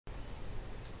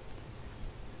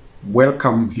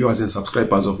Welcome viewers and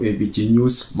subscribers of AVG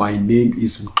News. My name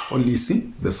is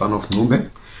Mxolisi, the son of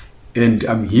Numbe, and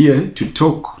I'm here to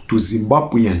talk to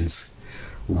Zimbabweans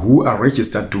who are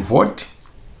registered to vote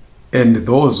and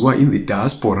those who are in the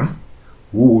diaspora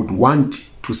who would want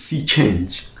to see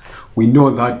change. We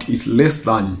know that it's less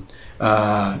than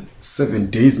 7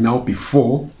 days now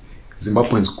before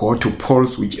Zimbabweans go to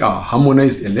polls, which are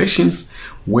harmonized elections,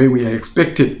 where we are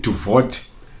expected to vote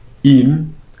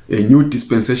in a new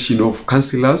dispensation of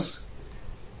councillors,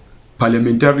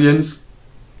 parliamentarians,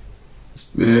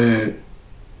 and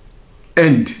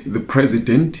the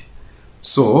president.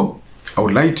 So I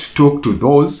would like to talk to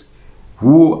those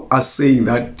who are saying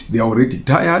that they are already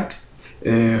tired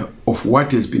of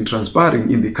what has been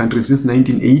transpiring in the country since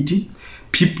 1980.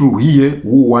 People here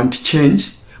who want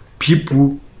change,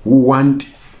 people who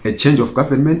want a change of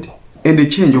government and a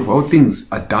change of how things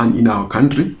are done in our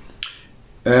country.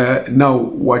 Now,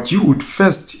 what you would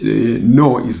first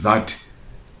know is that,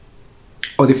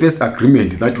 or the first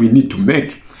agreement that we need to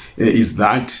make is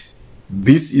that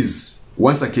this is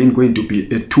once again going to be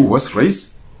a two-horse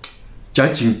race,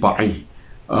 judging by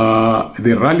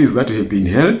the rallies that have been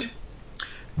held,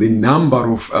 the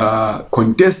number of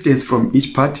contestants from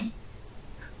each party,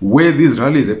 where these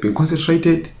rallies have been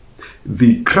concentrated,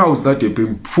 the crowds that have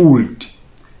been pulled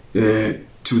to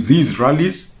these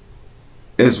rallies,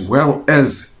 as well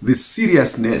as the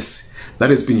seriousness that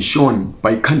has been shown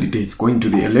by candidates going to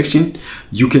the election.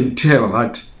 You can tell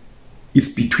that it's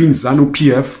between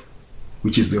ZANU-PF,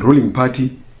 which is the ruling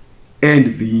party,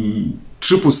 and the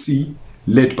CCC,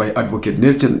 led by Advocate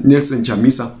Nelson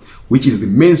Chamisa, which is the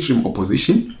mainstream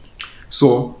opposition.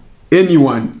 So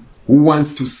anyone who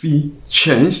wants to see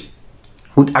change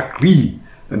would agree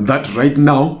that right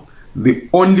now the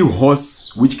only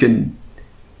horse which can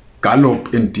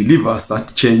gallop and deliver us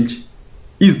that change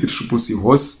is the CCC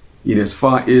horse, in as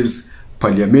far as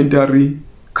parliamentary,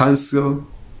 council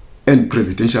and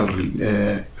presidential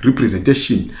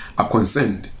representation are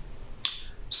concerned.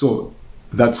 So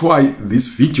that's why this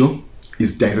video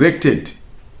is directed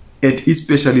at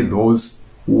especially those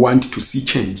who want to see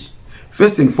change.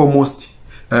 First and foremost,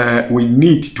 we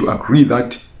need to agree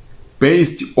that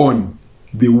based on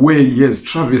the way he has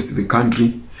traversed the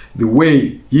country, the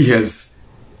way he has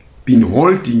been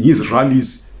holding his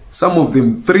rallies, some of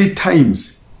them 3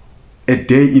 times a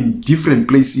day in different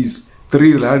places,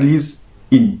 3 rallies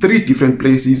in 3 different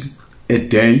places a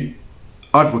day,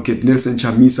 Advocate Nelson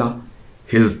Chamisa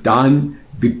has done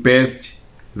the best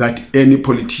that any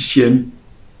politician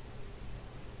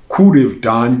could have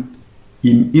done,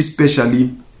 in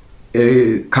especially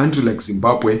a country like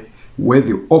Zimbabwe, where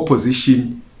the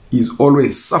opposition is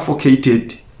always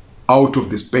suffocated out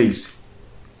of the space.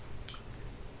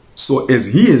 So as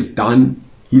he has done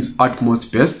his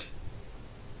utmost best,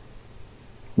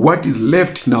 what is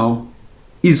left now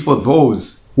is for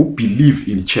those who believe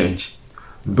in change,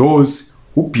 those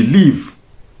who believe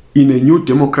in a new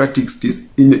democratic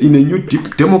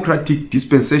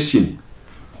dispensation,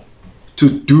 to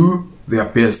do their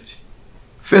best.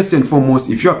 First and foremost,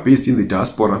 if you are based in the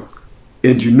diaspora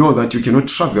and you know that you cannot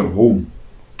travel home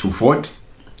to vote,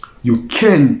 you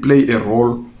can play a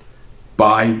role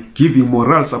by giving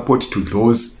moral support to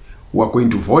those who are going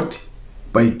to vote,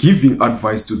 by giving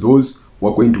advice to those who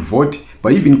are going to vote,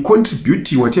 by even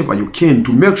contributing whatever you can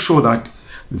to make sure that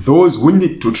those who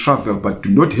need to travel but do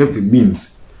not have the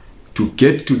means to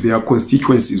get to their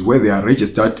constituencies where they are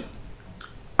registered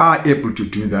are able to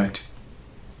do that.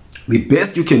 The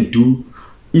best you can do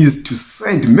is to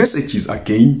send messages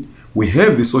again. We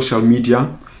have the social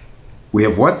media, we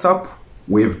have WhatsApp,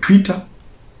 we have Twitter,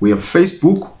 we have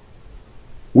Facebook,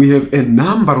 we have a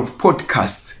number of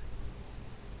podcasts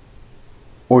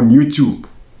on YouTube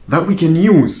that we can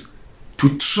use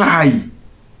to try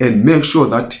and make sure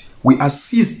that we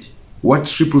assist what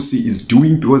CCC is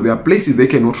doing, because there are places they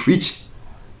cannot reach,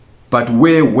 but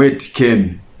where word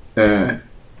can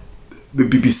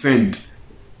be sent.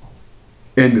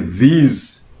 And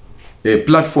these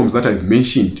platforms that I've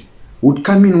mentioned would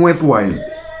come in worthwhile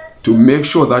to make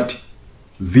sure that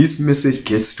this message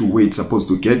gets to where it's supposed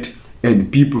to get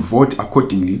and people vote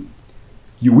accordingly.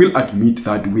 You will admit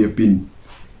that we have been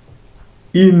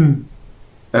in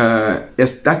a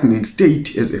stagnant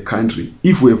state as a country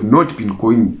if we have not been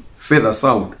going further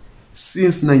south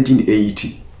since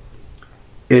 1980.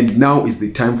 And now is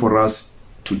the time for us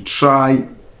to try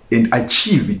and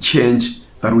achieve the change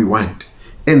that we want.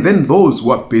 And then those who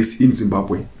are based in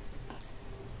Zimbabwe,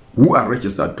 who are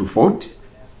registered to vote,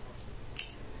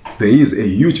 there is a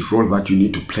huge role that you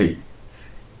need to play.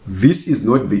 This is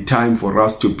not the time for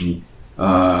us to be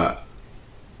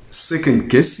second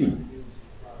guessing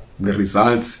the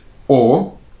results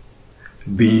or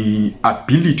the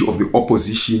ability of the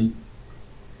opposition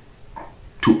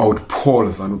to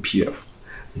outpoll ZANU-PF.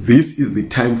 This is the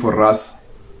time for us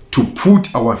to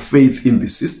put our faith in the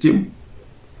system.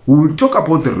 We will talk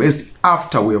about the rest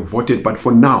after we have voted, but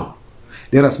for now,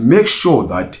 let us make sure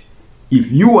that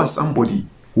if you are somebody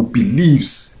who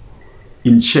believes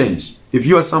in change, if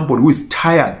you are somebody who is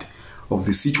tired of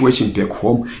the situation back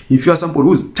home, if you are somebody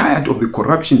who is tired of the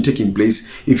corruption taking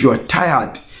place, if you are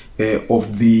tired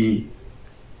of the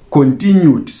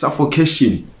continued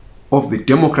suffocation of the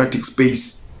democratic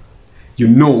space, you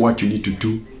know what you need to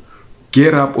do.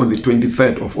 Get up on the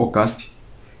 23rd of August.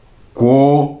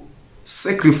 Go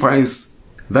sacrifice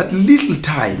that little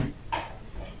time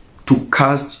to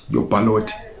cast your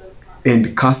ballot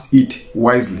and cast it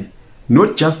wisely.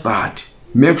 Not just that,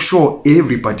 make sure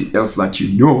everybody else that you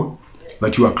know,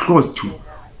 that you are close to,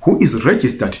 who is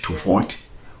registered to vote,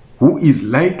 who is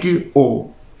likely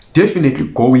or definitely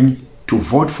going to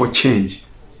vote for change,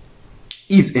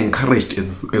 is encouraged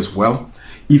as well.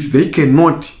 If they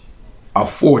cannot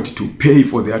afford to pay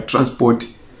for their transport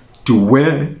to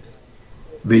where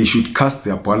they should cast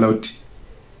their ballot,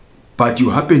 but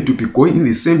you happen to be going in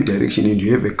the same direction and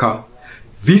you have a car,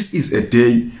 this is a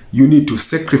day you need to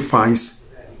sacrifice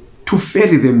to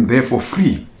ferry them there for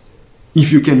free.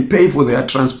 If you can pay for their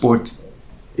transport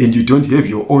and you don't have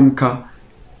your own car,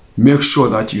 make sure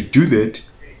that you do that.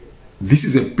 This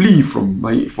is a plea from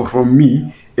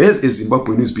me as a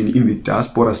Zimbabwean who's been in the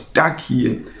diaspora, stuck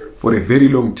here for a very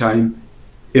long time,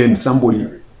 and somebody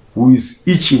who is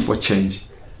itching for change.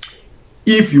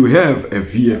 If you have a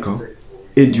vehicle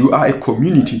and you are a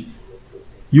community,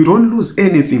 you don't lose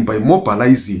anything by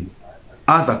mobilizing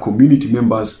other community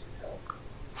members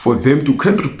for them to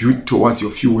contribute towards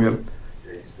your fuel,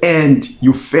 and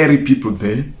you ferry people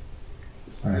there.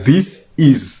 This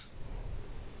is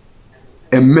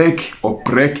a make or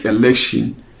break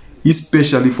election,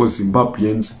 especially for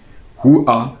Zimbabweans who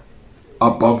are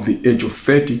above the age of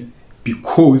 30,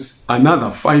 because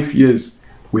another 5 years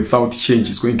without change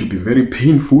is going to be very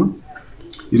painful.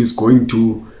 It is going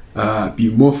to be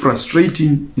more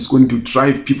frustrating. It's going to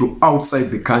drive people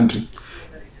outside the country.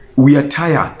 We are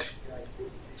tired.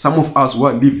 Some of us who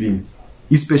are living,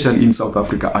 especially in South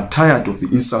Africa, are tired of the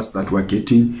insults that we're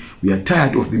getting. We are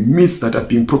tired of the myths that are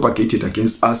being propagated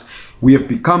against us. We have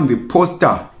become the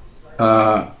poster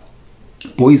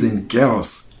boys and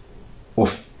girls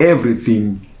of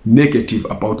everything negative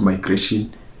about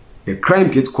migration. A crime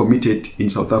gets committed in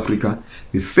South Africa,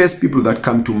 the first people that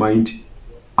come to mind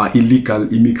are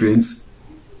illegal immigrants,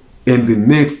 and the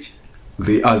next,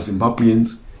 they are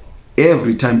Zimbabweans,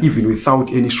 every time, even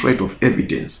without any shred of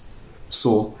evidence.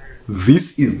 So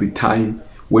this is the time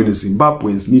when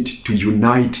Zimbabweans need to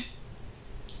unite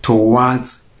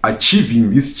towards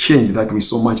achieving this change that we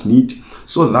so much need,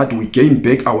 so that we gain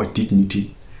back our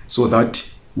dignity, so that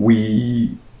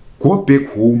we go back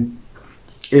home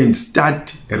and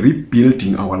start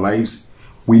rebuilding our lives.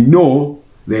 We know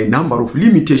there are a number of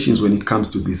limitations when it comes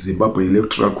to the Zimbabwe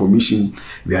Electoral Commission.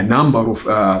 There are a number of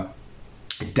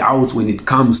doubts when it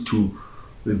comes to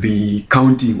the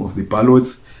counting of the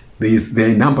ballots. There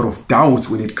are a number of doubts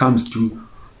when it comes to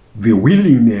the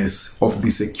willingness of the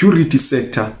security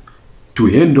sector to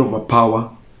hand over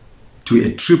power to a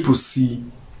CCC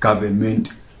government.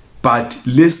 But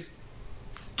let's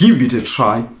give it a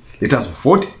try. Let us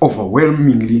vote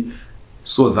overwhelmingly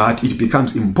so that it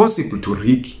becomes impossible to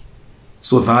rig,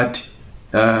 so that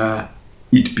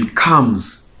it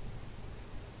becomes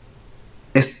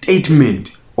a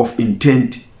statement of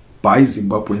intent by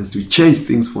Zimbabweans to change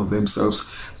things for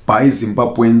themselves, by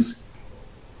Zimbabweans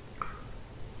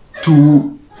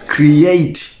to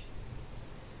create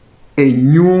a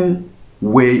new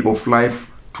way of life,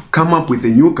 to come up with a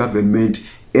new government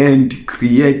and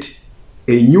create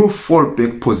a new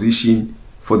fallback position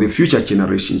for the future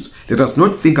generations. Let us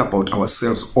not think about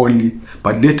ourselves only,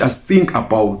 but let us think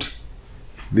about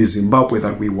the Zimbabwe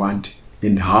that we want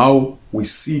and how we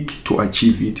seek to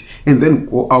achieve it, and then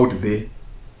go out there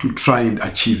to try and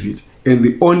achieve it. And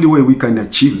the only way we can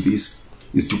achieve this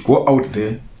is to go out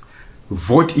there,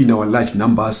 vote in our large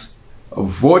numbers,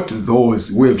 vote those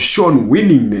who have shown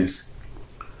willingness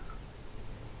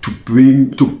to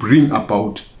bring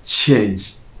about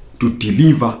change, to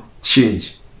deliver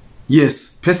change.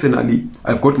 Yes, personally,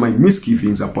 I've got my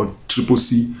misgivings about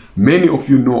CCC. Many of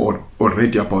you know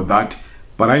already about that,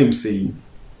 but I am saying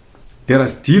let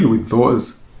us deal with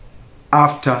those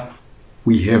after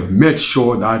we have made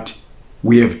sure that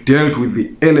we have dealt with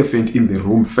the elephant in the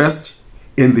room first.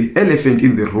 And the elephant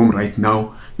in the room right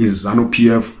now is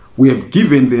ZANU-PF. We have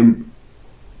given them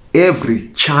every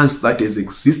chance that has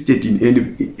existed in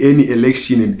any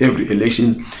election and every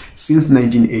election since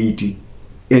 1980,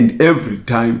 and every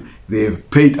time they have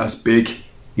paid us back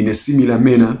in a similar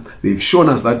manner. They've shown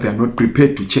us that they are not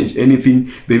prepared to change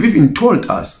anything. They've even told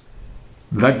us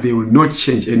that they will not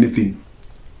change anything.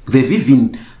 They've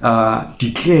even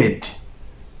declared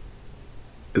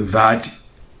that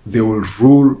they will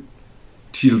rule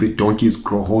till the donkeys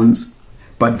grow horns,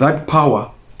 but that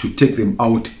power to take them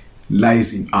out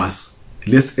lies in us.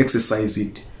 Let's exercise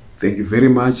it. Thank you very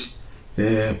much.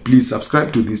 Please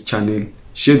subscribe to this channel,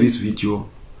 share this video,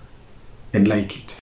 and like it.